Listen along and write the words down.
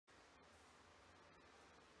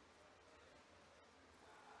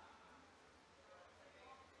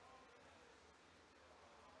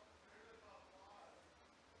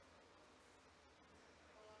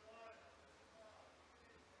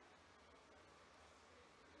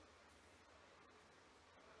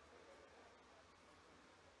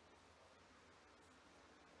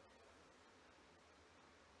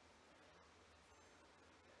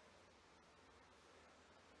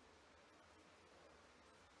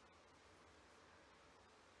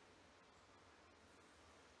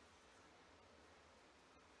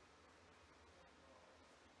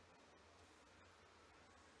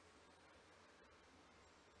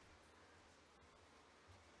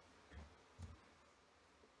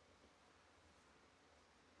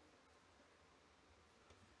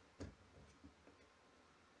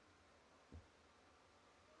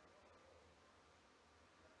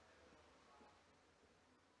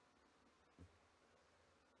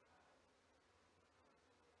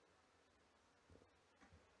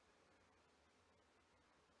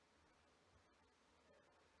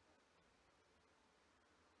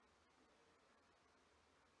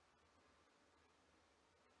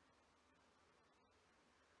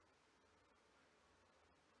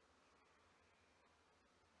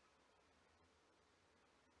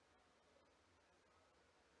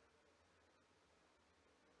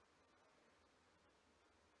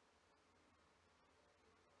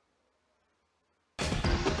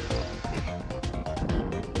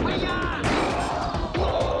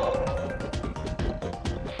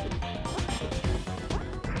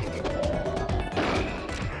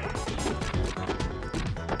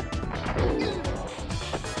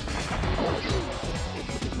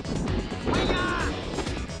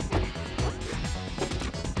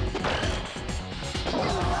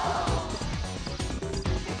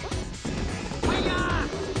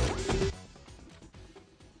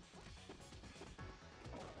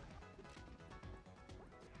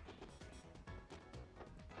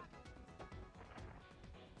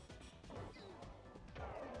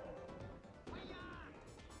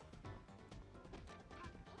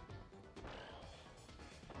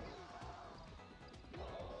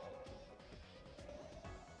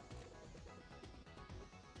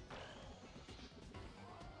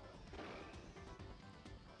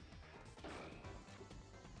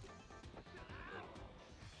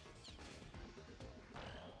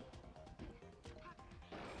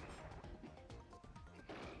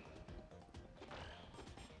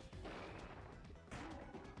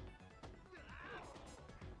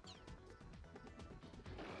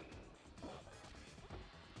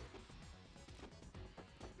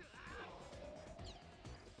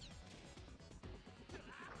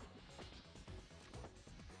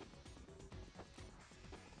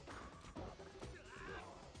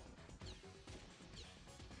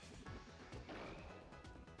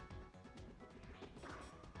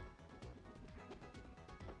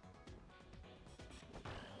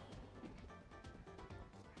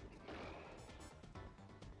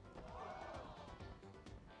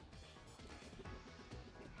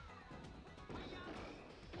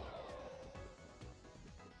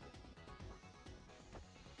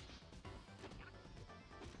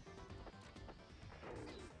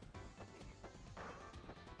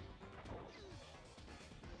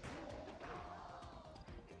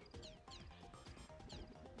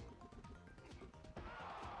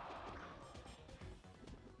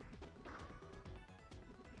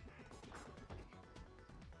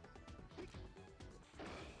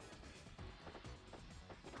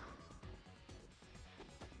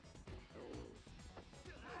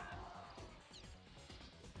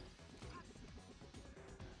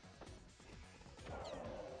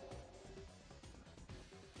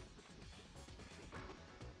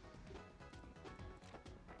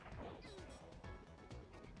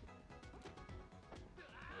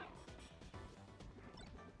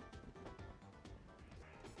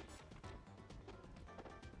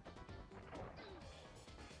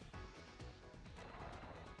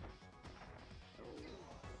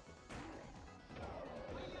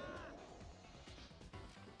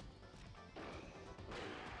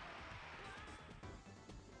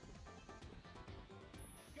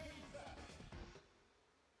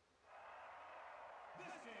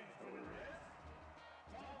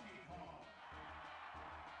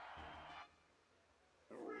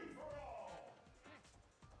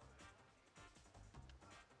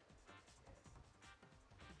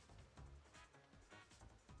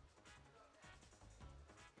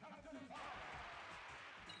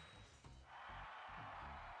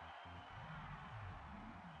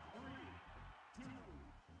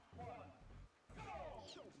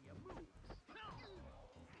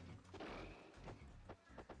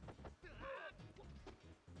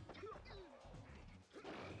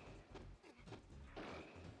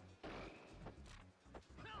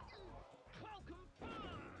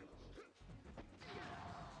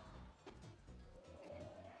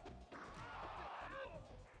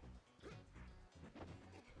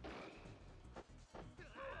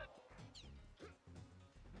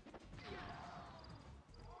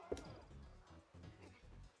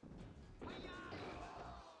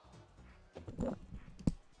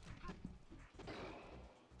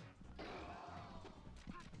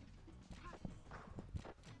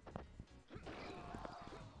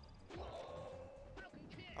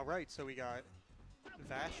Alright, so we got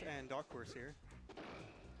Vash and Darkhorse here.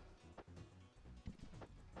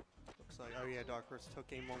 Looks like, oh yeah, Darkhorse took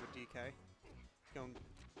game 1 with DK. He's going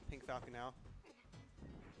Pink Falcon now.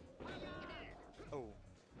 Oh,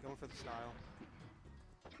 going for the style.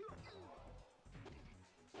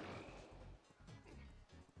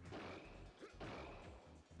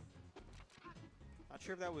 Not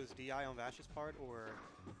sure if that was DI on Vash's part or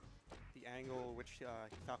the angle which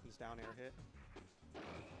Falcon's down air hit.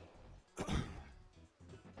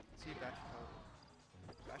 Let's see Vash.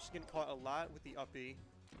 Vash is getting caught a lot with the up B.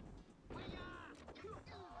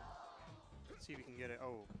 Let's see if he can get it.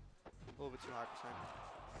 Oh, a little bit too high percent.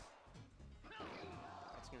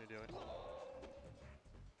 That's gonna do it.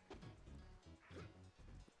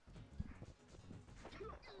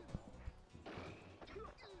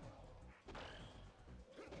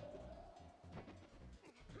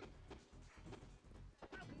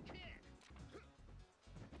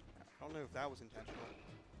 I don't know if that was intentional.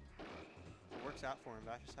 It works out for him.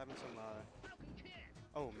 Vash is having some,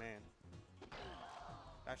 oh man.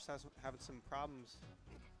 Vash is having some problems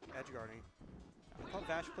edge guarding. I thought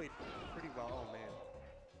Vash played pretty well. Oh man.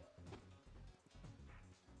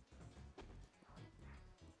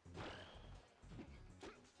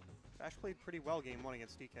 Vash played pretty well game 1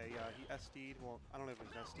 against DK. He SD'd, well, I don't know if it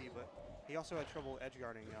was SD, but he also had trouble edge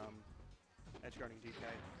guarding DK.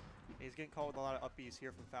 He's getting caught with a lot of up Bs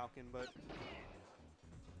here from Falcon, but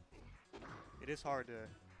it is hard to,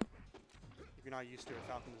 if you're not used to it,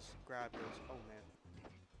 Falcon's grab goes, oh man.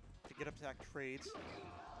 To get up attack trades,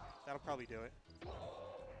 that'll probably do it.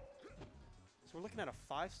 So we're looking at a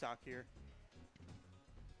 5 stock here.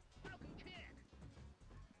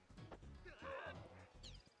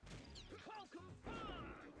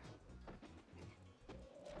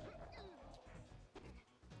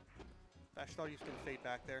 Vash thought he was going to fade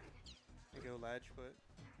back there and go ledge, but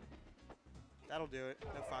that'll do it.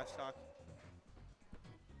 No 5 stock.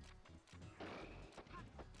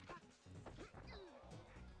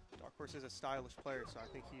 Darkhorse is a stylish player, so I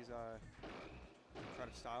think he's try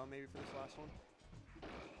to style him maybe for this last one.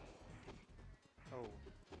 Oh.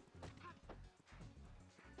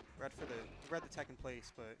 Read the tech in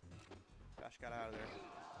place, but Vash got out of there.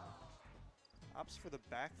 Opts for the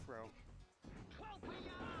back throw.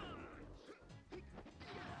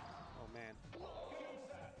 Oh man.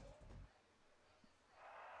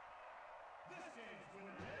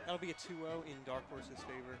 That'll be a 2-0 in Darkhorse's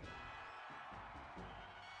favor.